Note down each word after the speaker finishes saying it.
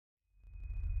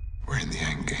We're in the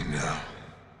endgame now.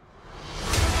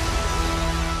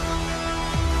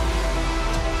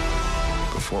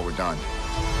 Before we're done,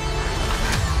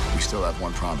 we still have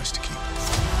one promise to keep.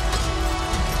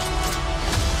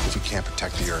 If you can't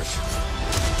protect the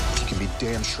Earth, you can be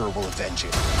damn sure we'll avenge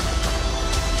it.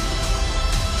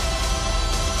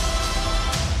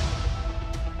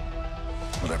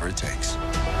 Whatever it takes.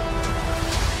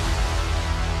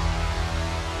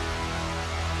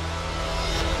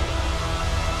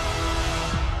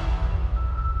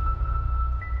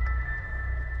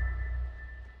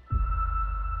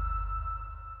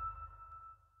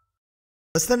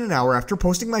 Less than an hour after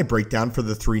posting my breakdown for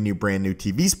the 3 brand new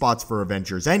TV spots for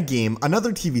Avengers Endgame,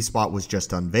 another TV spot was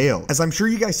just unveiled. As I'm sure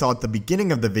you guys saw at the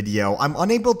beginning of the video, I'm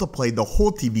unable to play the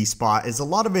whole TV spot as a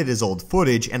lot of it is old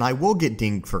footage and I will get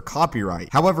dinged for copyright.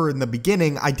 However, in the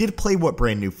beginning, I did play what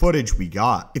brand new footage we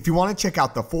got. If you want to check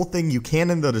out the full thing, you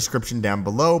can in the description down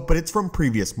below, but it's from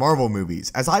previous Marvel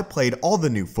movies, as I played all the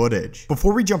new footage.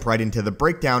 Before we jump right into the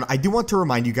breakdown, I do want to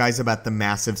remind you guys about the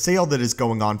massive sale that is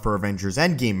going on for Avengers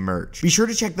Endgame merch. Be sure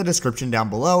to check the description down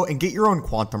below and get your own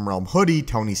Quantum Realm hoodie,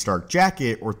 Tony Stark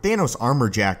jacket, or Thanos armor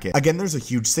jacket. Again, there's a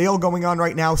huge sale going on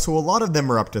right now, so a lot of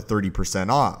them are up to 30%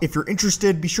 off. If you're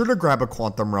interested, be sure to grab a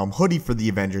Quantum Realm hoodie for the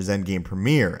Avengers Endgame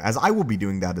premiere, as I will be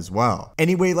doing that as well.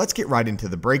 Anyway, let's get right into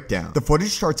the breakdown. The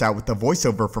footage starts out with the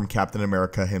voiceover from Captain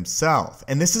America himself,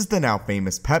 and this is the now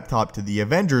famous pep talk to the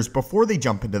Avengers before they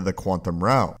jump into the Quantum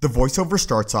Realm. The voiceover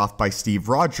starts off by Steve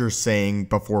Rogers saying,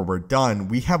 "Before we're done,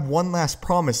 we have one last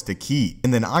promise to keep,"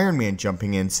 and then Iron Man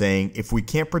jumping in saying, "If we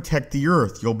can't protect the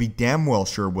Earth, you'll be damn well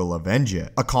sure we'll avenge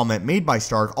it." A comment made by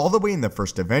Stark all the way in the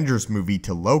first Avengers movie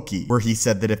to Loki, where he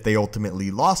said that if they ultimately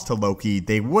lost to Loki,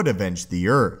 they would avenge the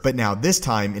Earth. But now this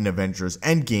time in Avengers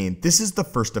Endgame, this is the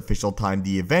first official time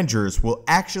the Avengers will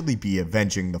actually be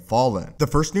avenging the fallen. The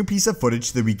first new piece of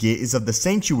footage that we get is of the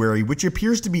Sanctuary, which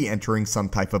appears to be entering some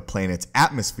type of planet's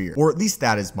atmosphere, or at least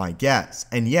that is my guess.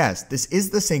 And yes, this is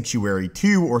the Sanctuary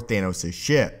 2 or Thanos'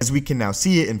 ship, as we can now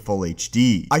see it in full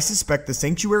HD. I suspect the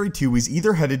Sanctuary 2 is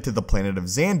either headed to the planet of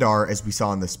Xandar, as we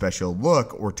saw in the special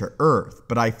look, or to Earth,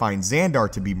 but I find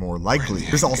Xandar to be more likely.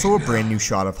 There's also a brand new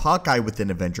shot of Hawkeye within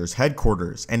Avengers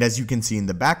headquarters, and as you can see in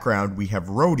the background, we have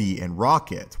Rhodey and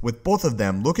Rocket, with both of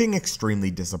them looking extremely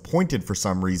disappointed for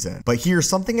some reason. But here,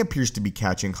 something appears to be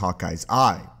catching Hawkeye's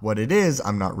eye. What it is,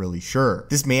 I'm not really sure.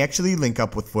 This may actually link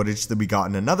up with footage that we got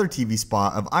in another TV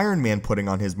spot of Iron Man putting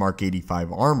on his Mark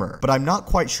 85 armor, but I'm not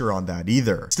quite sure on that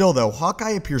either. Still though,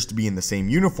 Hawkeye appears to be in the same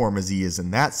uniform as he is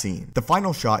in that scene. The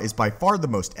final shot is by far the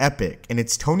most epic, and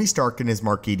it's Tony Stark in his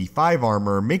Mark 85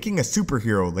 armor making a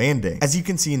superhero landing. As you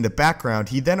can see in the background,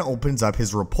 he then opens up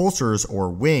his repulsors or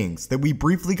wings that we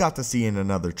briefly got to see in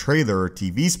another trailer or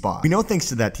TV spot. We know thanks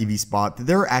to that TV spot that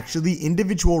there are actually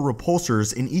individual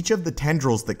repulsors in each of the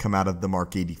tendrils that come out of the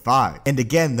Mark 85. And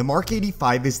again, the Mark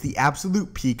 85 is the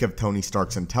absolute peak of Tony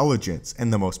Stark's intelligence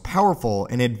and the most powerful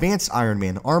and advanced Iron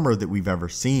Man armor that we've ever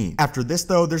seen. After this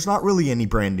though, there's not really any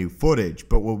brand new footage,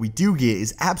 but what we do get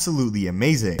is absolutely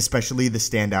amazing, especially the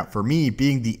standout for me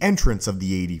being the entrance of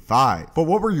the 85. But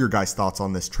what were your guys' thoughts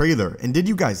on this trailer, and did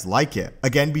you guys like it?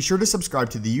 Again, be sure to subscribe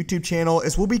to the YouTube channel,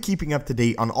 as we'll be keeping up to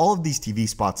date on all of these TV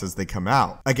spots as they come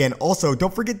out. Again, also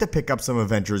don't forget to pick up some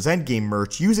Avengers Endgame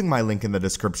merch using my link in the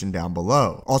description down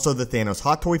below. Also, the Thanos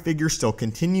hot toy figure still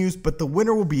continues, but the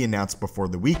winner will be announced before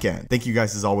the weekend. Thank you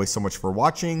guys as always so much for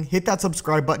watching. Hit that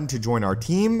subscribe button to join our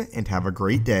team, and have a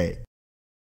great day.